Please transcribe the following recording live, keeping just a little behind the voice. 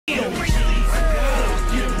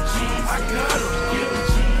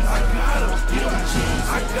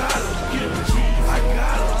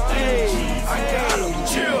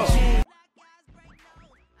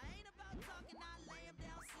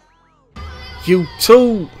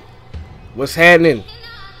YouTube, what's happening?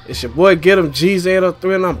 It's your boy Get 'em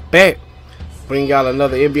G's803 and I'm back. Bring y'all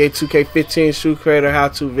another NBA 2K15 shoe creator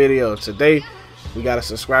how-to video. Today we got a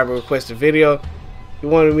subscriber requested video. He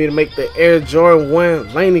wanted me to make the Air Jordan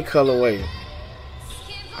 1 Laney colorway.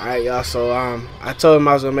 Alright y'all, so I told him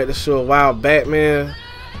I was gonna make the shoe a while back, man,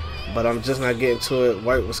 but I'm just not getting to it.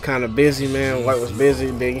 Work was kind of busy, man. Work was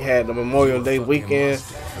busy. Then you had the Memorial Day weekend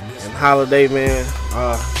and holiday, man.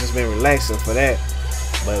 Just been relaxing for that.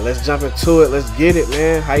 But let's jump into it. Let's get it,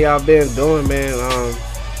 man. How y'all been doing, man? Like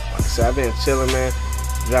I said, I've been chilling, man.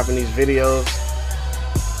 Dropping these videos.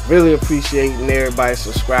 Really appreciating everybody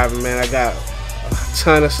subscribing, man. I got a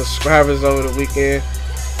ton of subscribers over the weekend.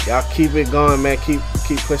 Y'all keep it going, man. Keep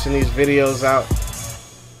pushing these videos out.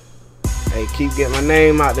 Hey, keep getting my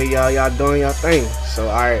name out there, y'all. Y'all doing y'all thing. So,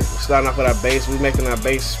 alright, we're starting off with our base. We're making our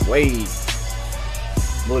base suede.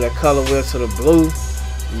 Move that color wheel to the blue.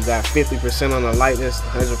 You got 50% on the lightness,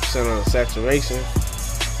 100% on the saturation.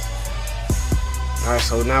 Alright,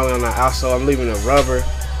 so now we're on the outsole. I'm leaving the rubber.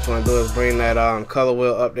 What you want to do is bring that color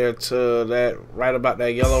wheel up there to that, right about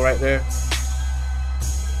that yellow right there.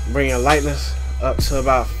 Bring your lightness up to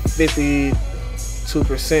about 52%.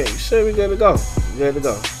 You should be good to go. Good to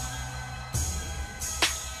go.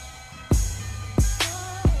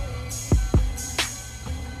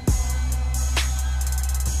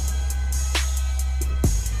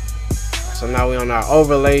 So now we're on our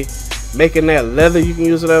overlay, making that leather. You can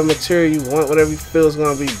use whatever material you want, whatever you feel is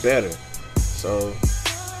going to be better. So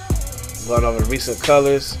going over the recent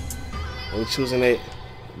colors, and we're choosing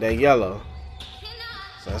that yellow.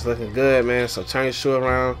 So that's looking good, man. So turn your shoe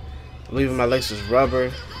around, leaving my laces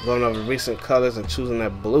rubber, going over the recent colors and choosing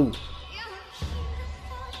that blue.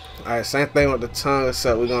 Alright, same thing with the tongue,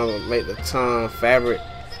 except we're going to make the tongue fabric,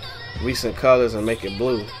 recent colors, and make it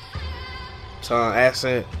blue. Tongue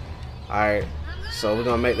accent. Alright, so we're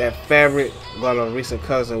gonna make that fabric, going on recent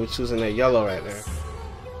colors, and we're choosing that yellow right there.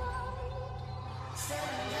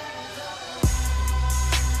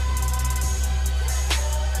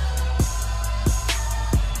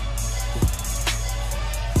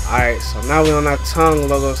 Alright, so now we're on our tongue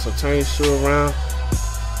logo, so turn your shoe around.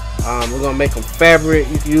 We're gonna make them fabric.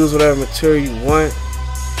 You can use whatever material you want.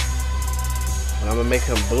 But I'm gonna make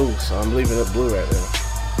them blue, so I'm leaving it blue right there.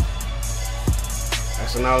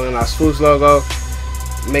 So now we're in our swoosh logo,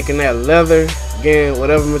 making that leather. Again,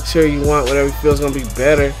 whatever material you want, whatever you feel is gonna be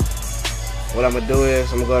better. What I'm gonna do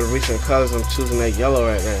is I'm gonna go to recent colors. I'm choosing that yellow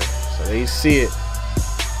right there, so there you see it.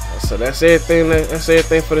 So that's everything. That's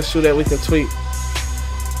everything for the shoe that we can tweak.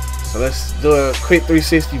 So let's do a quick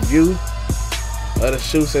 360 view of the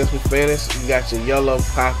shoe since we finished. You got your yellow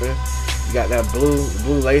popping. You got that blue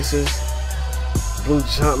laces, blue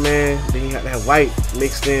jump, man. Then you got that white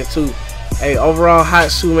mixed in too. Hey, overall hot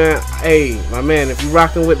shoe, man. Hey, my man, if you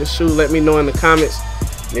rocking with the shoe, let me know in the comments.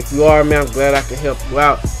 And if you are, man, I'm glad I can help you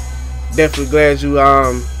out. Definitely glad you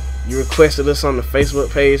requested us on the Facebook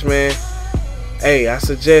page, man. Hey, I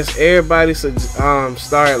suggest everybody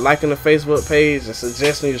start liking the Facebook page and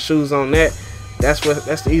suggesting your shoes on that. That's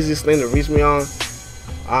the easiest thing to reach me on.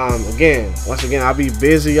 Once again, I'll be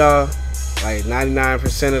busy, y'all, like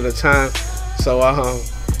 99% of the time. So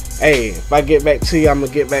hey, if I get back to you, I'm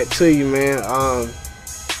gonna get back to you, man.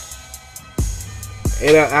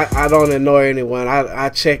 And I don't ignore anyone. I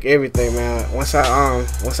check everything, man. Once I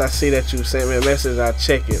see that you sent me a message, I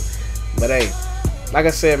check it. But hey, like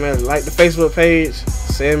I said, man, like the Facebook page,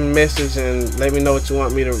 send me a message and let me know what you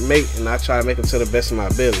want me to make, and I try to make it to the best of my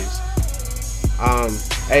abilities.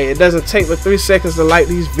 Hey, it doesn't take but 3 seconds to like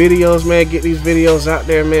these videos, man. Get these videos out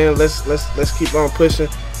there, man. Let's keep on pushing.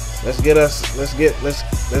 Let's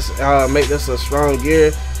make this a strong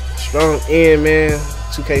gear, strong end, man.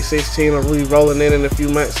 2K16 will really rolling in a few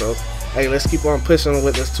months. So, hey, let's keep on pushing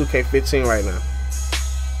with this 2K15 right now.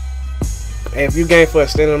 And if you game for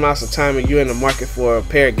extended amounts of time and you're in the market for a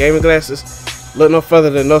pair of gaming glasses, look no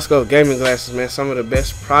further than No Scope gaming glasses, man. Some of the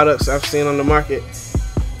best products I've seen on the market.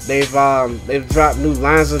 They've dropped new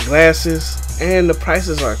lines of glasses, and the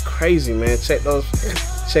prices are crazy, man. Check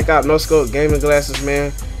out No Scope gaming glasses,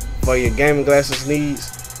 man, for your gaming glasses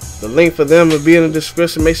needs. The link for them will be in the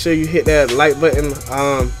description. Make sure you hit that like button,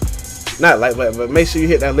 not like button, but make sure you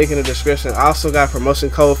hit that link in the description. I also got a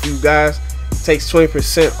promotion code for you guys. It takes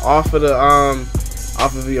 20% off of the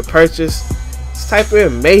off of your purchase. Just type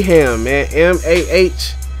in Mayhem, man. M-A-Y-H-E-M,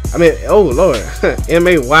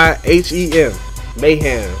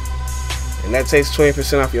 Mayhem, and that takes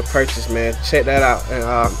 20% off your purchase, man. Check that out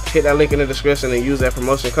and hit that link in the description and use that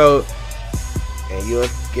promotion code, and you'll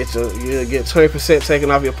get 20%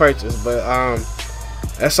 taken off your purchase. But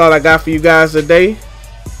that's all I got for you guys today.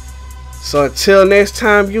 So until next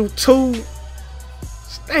time, YouTube,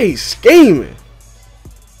 stay scheming.